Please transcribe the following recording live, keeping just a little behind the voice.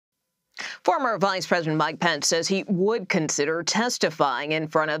Former Vice President Mike Pence says he would consider testifying in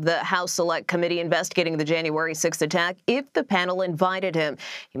front of the House Select Committee investigating the January 6th attack if the panel invited him.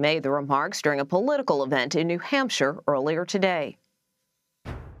 He made the remarks during a political event in New Hampshire earlier today.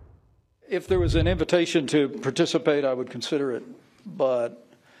 If there was an invitation to participate, I would consider it. But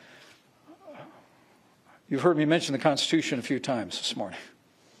you've heard me mention the Constitution a few times this morning.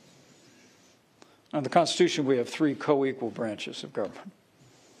 On the Constitution, we have three co-equal branches of government.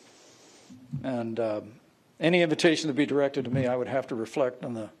 And any invitation to be directed to me, I would have to reflect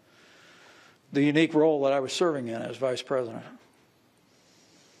on the unique role that I was serving in as Vice President.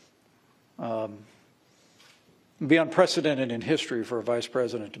 It'd be unprecedented in history for a Vice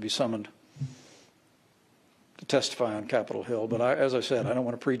President to be summoned to testify on Capitol Hill. But as I said, I don't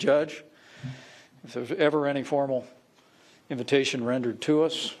want to prejudge. If there's ever any formal invitation rendered to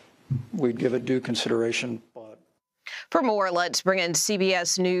us, we'd give it due consideration. For more, let's bring in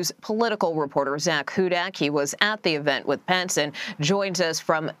CBS News political reporter Zak Hudak. He was at the event with Pence and joins us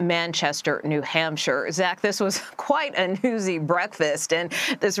from Manchester, New Hampshire. Zak, this was quite a newsy breakfast, and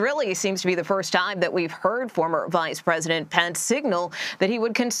this really seems to be the first time that we've heard former Vice President Pence signal that he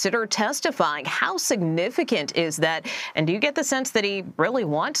would consider testifying. How significant is that, and do you get the sense that he really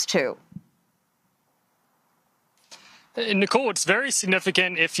wants to? Nicole, it's very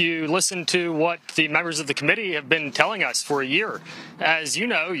significant if you listen to what the members of the committee have been telling us for a year. As you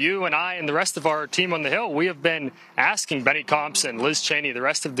know, you and I and the rest of our team on the Hill, we have been asking Benny Compson, Liz Cheney, the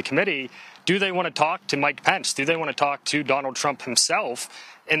rest of the committee, do they want to talk to Mike Pence? Do they want to talk to Donald Trump himself?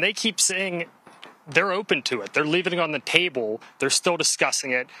 And they keep saying they're open to it. They're leaving it on the table. They're still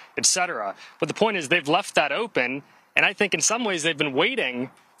discussing it, etc. But the point is they've left that open. And I think in some ways they've been waiting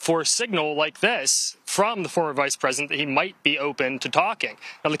for a signal like this from the former vice president that he might be open to talking.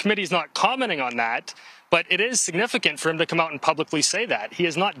 Now, the committee is not commenting on that, but it is significant for him to come out and publicly say that. He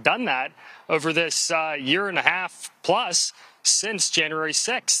has not done that over this year and a half plus since January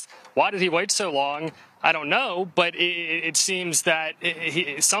 6th. Why did he wait so long? I don't know, but it seems that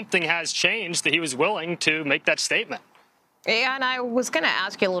something has changed that he was willing to make that statement. Yeah, and I was going to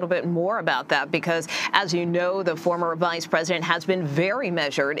ask you a little bit more about that because, as you know, the former vice president has been very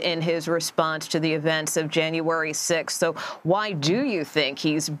measured in his response to the events of January 6th. So why do you think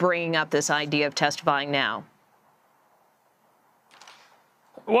he's bringing up this idea of testifying now?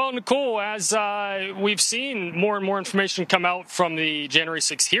 Well, Nicole, as we've seen more and more information come out from the January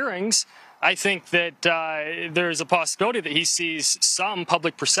 6th hearings, I think that there's a possibility that he sees some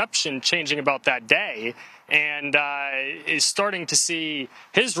public perception changing about that day and is starting to see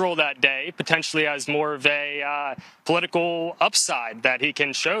his role that day potentially as more of a political upside, that he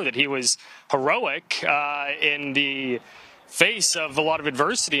can show that he was heroic in the face of a lot of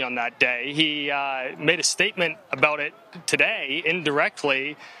adversity on that day. He made a statement about it today,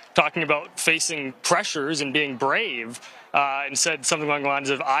 indirectly, talking about facing pressures and being brave, and said something along the lines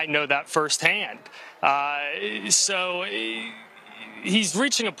of, I know that firsthand. So he's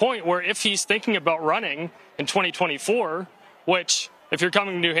reaching a point where if he's thinking about running in 2024, which if you're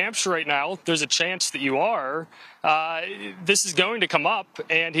coming to New Hampshire right now, there's a chance that you are, this is going to come up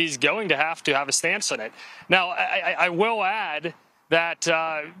and he's going to have a stance on it. Now, I will add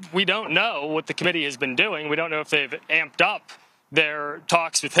that we don't know what the committee has been doing. We don't know if they've amped up their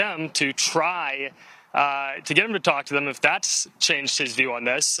talks with him to try to get him to talk to them, if that's changed his view on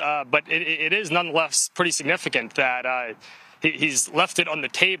this. But it is nonetheless pretty significant that he's left it on the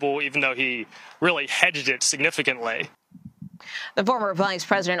table, even though he really hedged it significantly. The former vice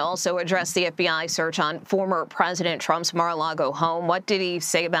president also addressed the FBI search on former President Trump's Mar-a-Lago home. What did he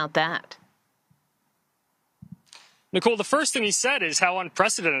say about that? Nicole, the first thing he said is how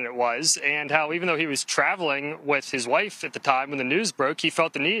unprecedented it was and how even though he was traveling with his wife at the time when the news broke, he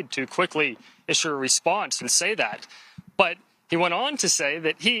felt the need to quickly issue a response and say that. But he went on to say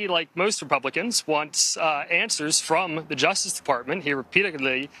that he, like most Republicans, wants answers from the Justice Department. He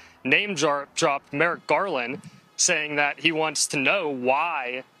repeatedly name-dropped Merrick Garland, saying that he wants to know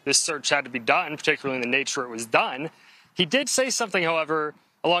why this search had to be done, particularly in the nature it was done. He did say something, however,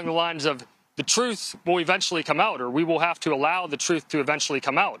 along the lines of the truth will eventually come out, or we will have to allow the truth to eventually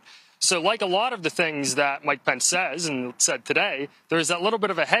come out. So like a lot of the things that Mike Pence says and said today, there's that little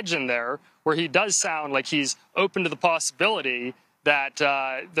bit of a hedge in there where he does sound like he's open to the possibility that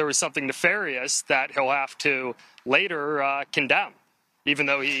there was something nefarious that he'll have to later condemn, even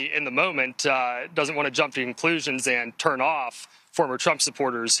though he, in the moment, doesn't want to jump to conclusions and turn off former Trump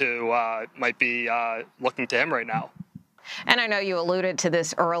supporters who might be looking to him right now. And I know you alluded to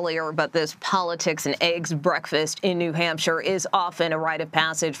this earlier, but this politics and eggs breakfast in New Hampshire is often a rite of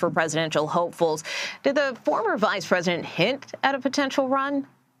passage for presidential hopefuls. Did the former vice president hint at a potential run?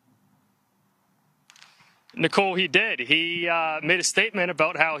 Nicole, he did. He made a statement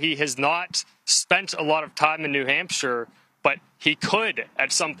about how he has not spent a lot of time in New Hampshire, but he could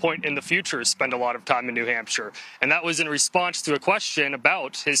at some point in the future spend a lot of time in New Hampshire. And that was in response to a question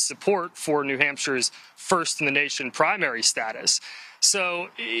about his support for New Hampshire's first in the nation primary status. So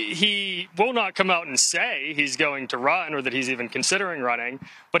he will not come out and say he's going to run or that he's even considering running,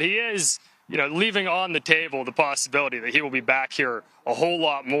 but he is, leaving on the table the possibility that he will be back here a whole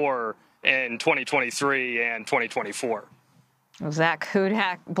lot more in 2023 and 2024. Zak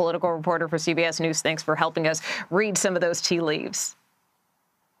Hudak, political reporter for CBS News, thanks for helping us read some of those tea leaves.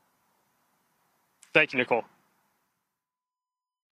 Thank you, Nicole.